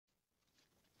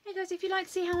Hey guys, if you'd like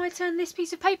to see how I turn this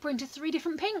piece of paper into 3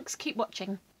 different pinks, keep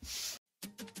watching.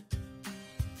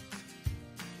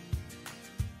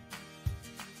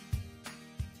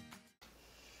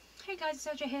 Hey guys, it's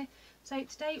Squdge here. So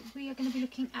today we are going to be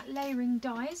looking at layering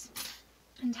dyes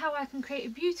and how I can create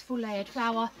a beautiful layered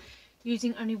flower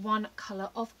using only one colour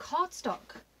of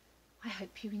cardstock. I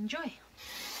hope you enjoy.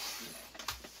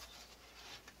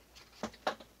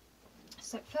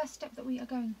 So first step that we are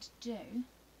going to do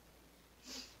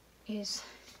is,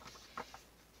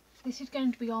 this is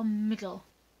going to be our middle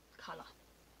colour.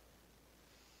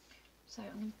 So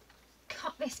I'm going to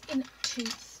cut this into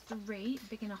 3,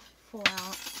 big enough for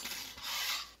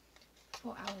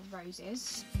our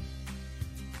roses.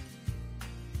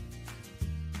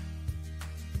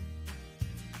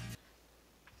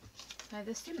 So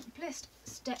the simplest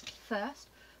step first,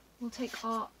 we'll take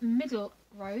our middle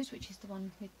rose, which is the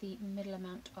one with the middle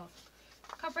amount of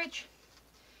coverage,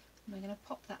 and we're going to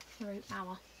pop that through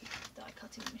our die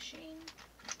cutting machine,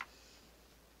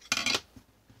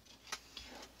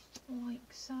 like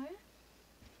so.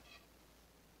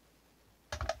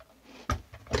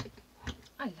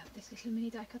 I love this little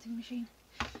mini die cutting machine.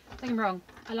 Don't get me wrong,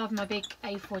 I love my big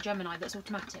A4 Gemini that's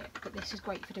automatic, but this is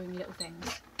great for doing little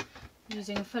things.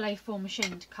 Using a full A4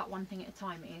 machine to cut one thing at a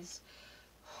time is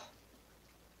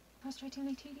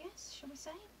frustratingly tedious, shall we say.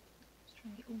 Let's try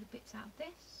and get all the bits out of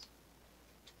this.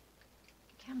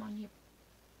 Come on, you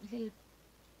little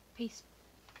piece.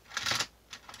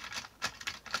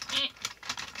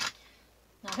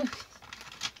 No.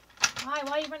 Why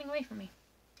are you running away from me?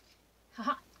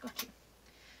 Haha, got you.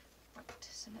 Right,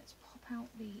 so let's pop out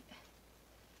the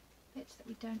bits that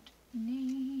we don't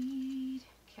need.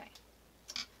 Okay.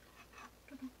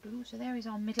 So there is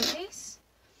our middle piece.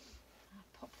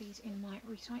 I'll pop these in my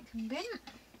recycling bin.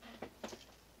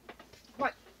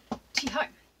 Right, tea-ho.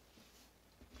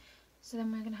 So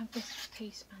then we're going to have this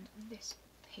piece and this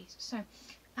piece. So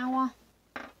our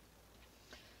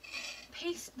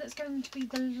piece that's going to be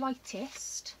the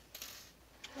lightest,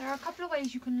 there are a couple of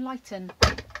ways you can lighten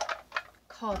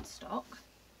cardstock.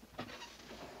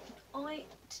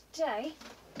 Today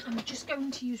I'm just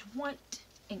going to use white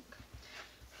ink.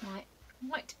 My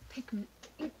white pigment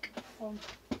ink from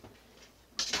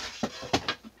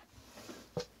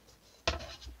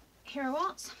Hero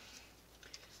Arts.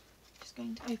 Just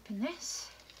going to open this.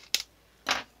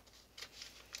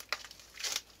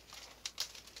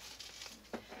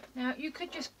 Now you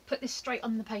could just put this straight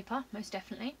on the paper, most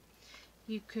definitely.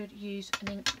 You could use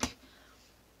an ink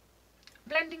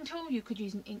blending tool, you could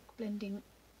use an ink blending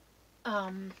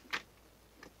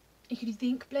you could use the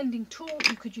ink blending tool,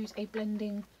 you could use a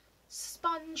blending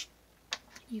sponge,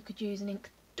 you could use an ink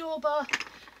dauber,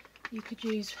 you could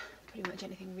use pretty much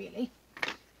anything really.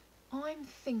 I'm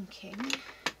thinking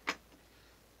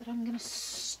that I'm going to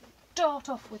start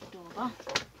off with dauber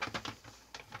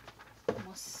and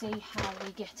we'll see how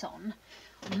we get on.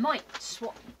 I might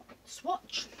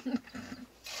switch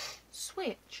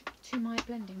to my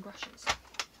blending brushes.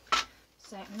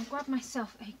 So I'm going to grab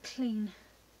myself a clean,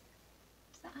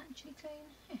 is that actually clean?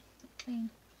 Yeah, clean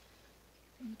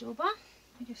dauber.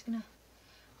 I'm just going to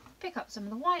pick up some of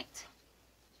the white.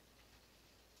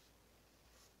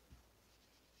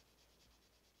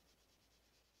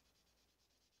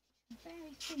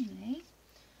 Very thinly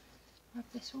rub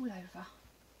this all over.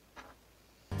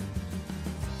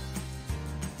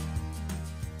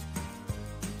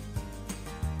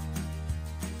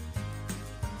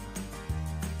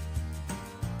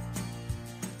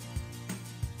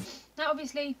 Now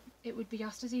obviously it would be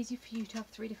just as easy for you to have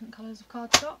 3 different colours of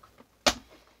cardstock,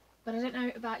 but I don't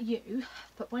know about you,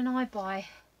 but when I buy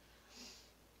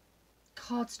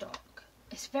cardstock,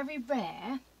 it's very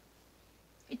rare.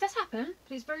 It does happen,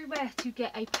 but it's very rare to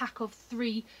get a pack of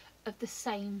 3 of the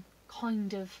same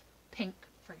kind of pink,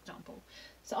 for example.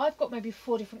 So I've got maybe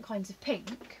 4 different kinds of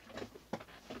pink.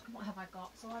 What have I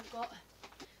got?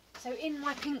 So in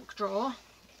my pink drawer,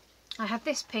 I have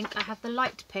this pink, I have the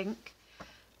light pink,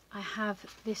 I have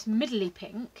this middly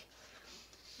pink,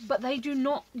 but they do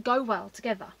not go well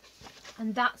together.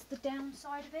 And that's the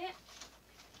downside of it.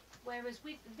 Whereas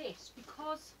with this,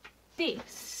 because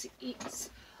this, it's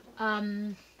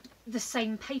the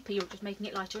same paper, you're just making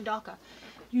it lighter and darker,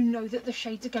 you know that the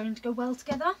shades are going to go well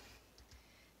together.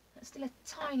 That's still a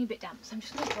tiny bit damp, so I'm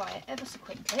just going to dry it ever so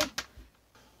quickly.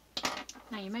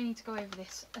 Now you may need to go over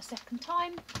this a second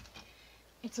time.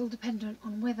 It's all dependent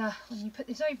on whether when you put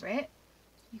this over it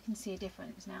you can see a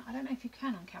difference. Now I don't know if you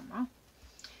can on camera,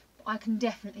 but I can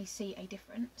definitely see a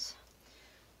difference.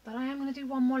 But I am going to do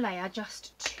one more layer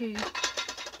just to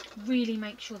really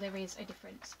make sure there is a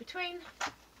difference between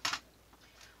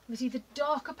Obviously the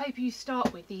darker paper you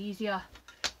start with, the easier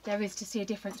there is to see a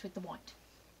difference with the white.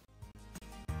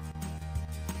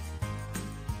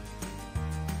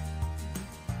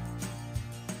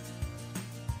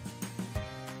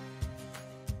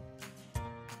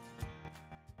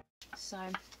 So,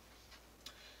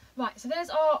 right, so there's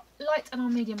our light and our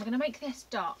medium. We're going to make this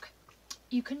dark.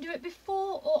 You can do it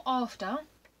before or after.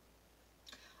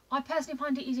 I personally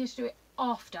find it easier to do it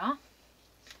after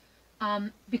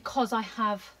because I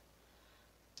have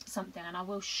something, and I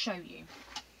will show you.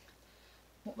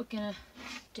 What we're going to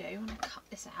do, I'm going to cut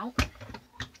this out.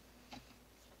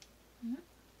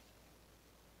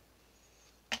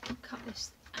 Cut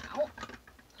this out.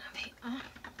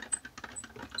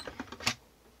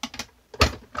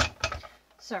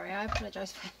 Sorry, I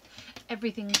apologise for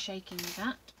everything shaking with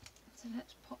that. So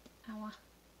let's pop our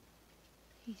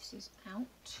pieces out.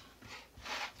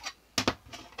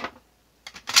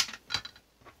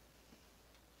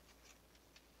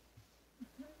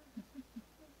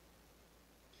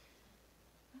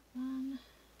 That one.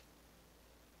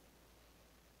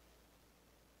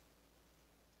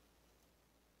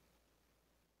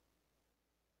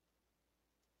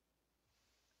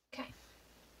 Okay.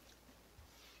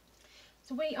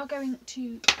 So we are going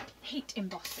to heat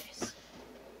emboss this.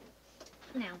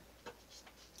 Now,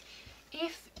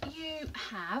 if you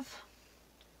have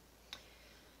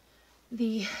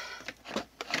the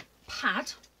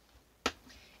pad,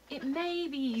 it may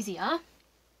be easier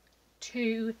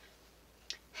to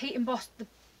heat emboss the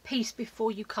piece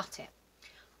before you cut it,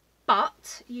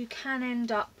 but you can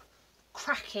end up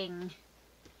cracking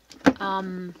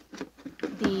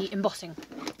the embossing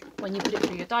when you put it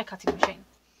through your die cutting machine,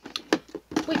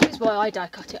 which is why I die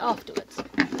cut it afterwards.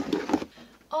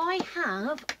 I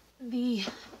have the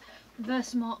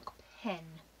Versamark pen,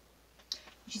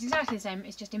 which is exactly the same,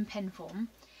 it's just in pen form,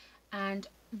 and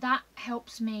that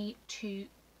helps me to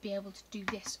be able to do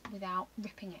this without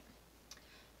ripping it.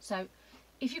 So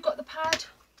if you've got the pad,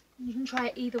 you can try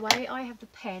it either way. I have the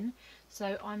pen,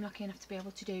 so I'm lucky enough to be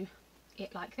able to do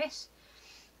it like this.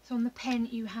 So on the pen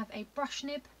you have a brush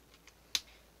nib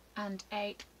and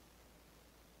a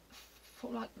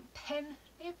like pen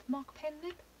nib, marker pen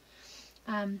nib.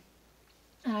 And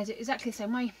I do exactly the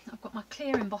same way. I've got my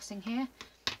clear embossing here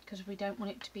because we don't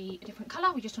want it to be a different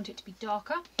colour, we just want it to be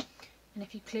darker. And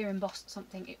if you clear emboss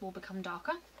something, it will become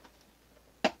darker.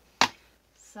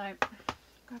 So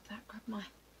grab that, grab my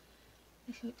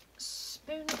little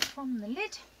spoon from the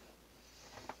lid,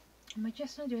 and we're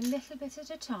just going to do a little bit at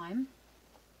a time.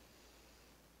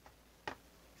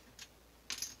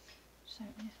 So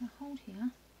I'm just going to hold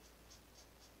here.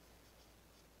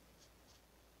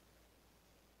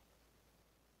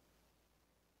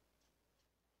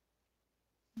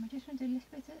 And we're just going to do a little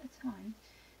bit at a time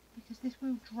because this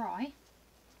will dry.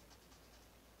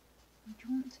 And you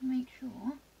want to make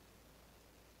sure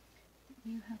that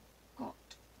you have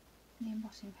got the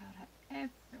embossing powder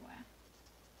everywhere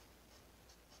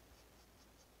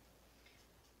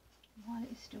while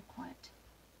it is still quite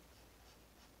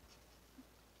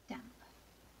damp.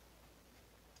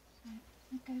 So I'm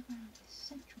going to go around this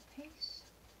central piece,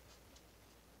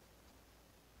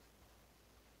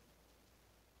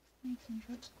 making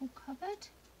sure it's all covered.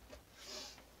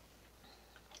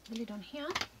 The lid on here,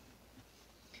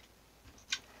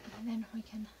 and then we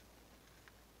can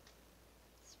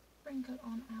sprinkle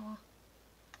on our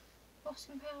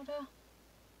embossing powder,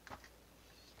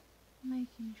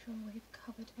 making sure we've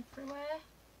covered everywhere.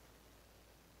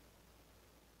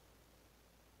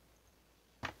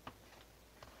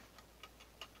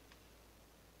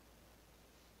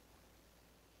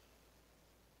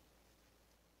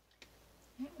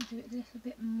 Okay, we'll do it a little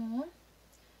bit more.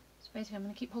 So basically I'm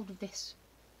going to keep hold of this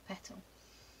petal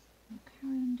and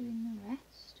carry on doing the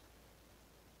rest.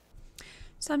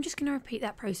 So I'm just going to repeat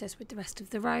that process with the rest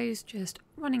of the rows, just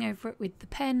running over it with the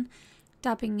pen,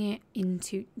 dabbing it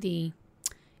into the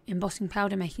embossing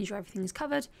powder, making sure everything is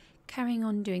covered, carrying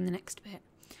on doing the next bit.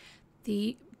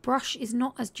 The brush is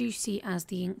not as juicy as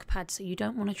the ink pad, so you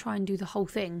don't want to try and do the whole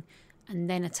thing and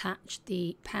then attach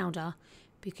the powder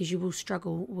because you will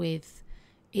struggle with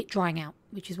it drying out,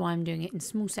 which is why I'm doing it in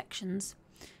small sections.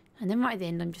 And then right at the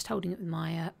end I'm just holding it with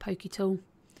my pokey tool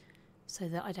so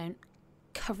that I don't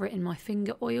cover it in my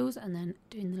finger oils, and then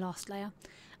doing the last layer.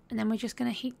 And then we're just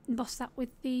going to heat emboss that with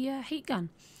the heat gun.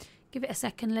 Give it a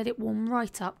second, let it warm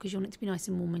right up because you want it to be nice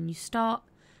and warm when you start.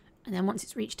 And then once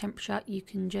it's reached temperature, you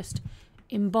can just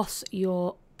emboss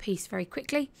your piece very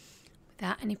quickly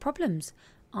without any problems.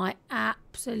 I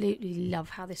absolutely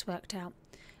love how this worked out.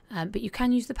 But you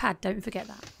can use the pad, don't forget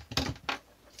that.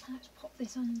 Let's pop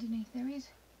this underneath. There is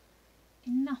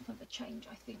enough of a change,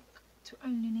 I think, to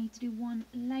only need to do one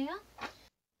layer.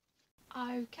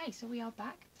 Okay, so we are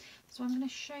back. So I'm going to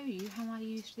show you how I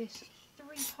used this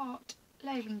 3-part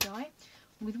layering die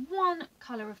with one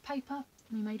colour of paper.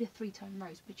 We made a 3-tone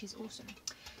rose, which is awesome.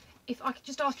 If I could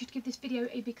just ask you to give this video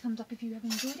a big thumbs up if you have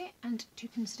enjoyed it, and to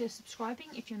consider subscribing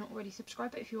if you're not already a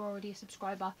subscriber. If you're already a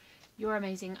subscriber, you're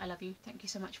amazing. I love you. Thank you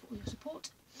so much for all your support.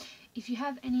 If you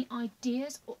have any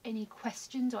ideas or any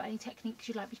questions or any techniques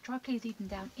you'd like me to try, please leave them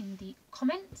down in the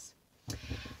comments.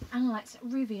 And let's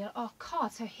reveal our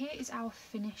card. So here is our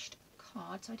finished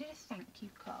card. So I did a thank you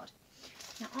card.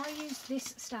 Now I used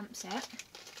this stamp set,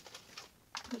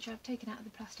 which I've taken out of the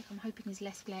plastic, I'm hoping is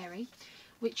less glary,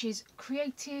 which is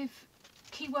Creative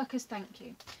Key Workers Thank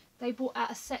You. They brought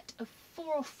out a set of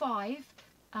 4 or 5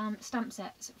 stamp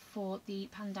sets for the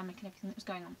pandemic and everything that was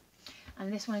going on.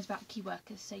 And this one is about key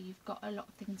workers, so you've got a lot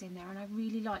of things in there, and I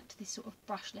really liked this sort of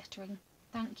brush lettering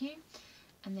thank you,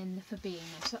 and then the for being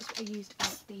there. So that's what I used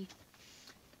as the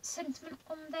sentiment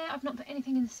on there. I've not put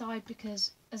anything inside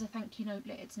because as a thank you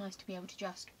notelet it's nice to be able to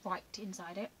just write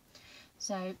inside it.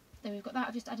 So there we've got that.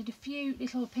 I've just added a few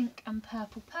little pink and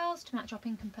purple pearls to match our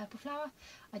pink and purple flower.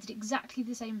 I did exactly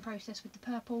the same process with the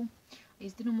purple. I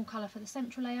used the normal colour for the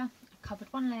central layer. I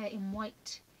covered one layer in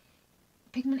white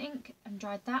pigment ink and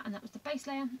dried that, and that was the base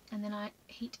layer, and then I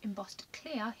heat embossed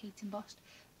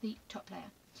the top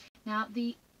layer. Now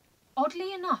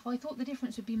oddly enough, I thought the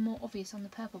difference would be more obvious on the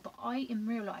purple, but in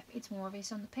real life it's more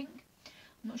obvious on the pink.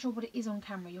 I'm not sure what it is on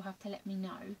camera, you'll have to let me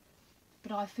know,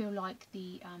 but I feel like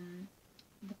the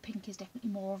pink is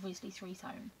definitely more obviously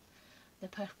 3-tone. The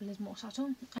purple is more subtle,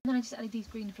 and then I just added these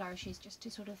green flourishes just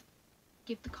to sort of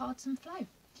give the card some flow.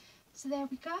 So there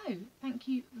we go. Thank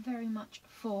you very much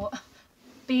for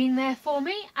being there for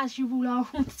me, as you all are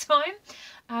all the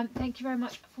time. Thank you very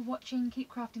much for watching.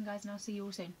 Keep crafting, guys, and I'll see you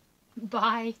all soon.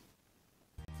 Bye.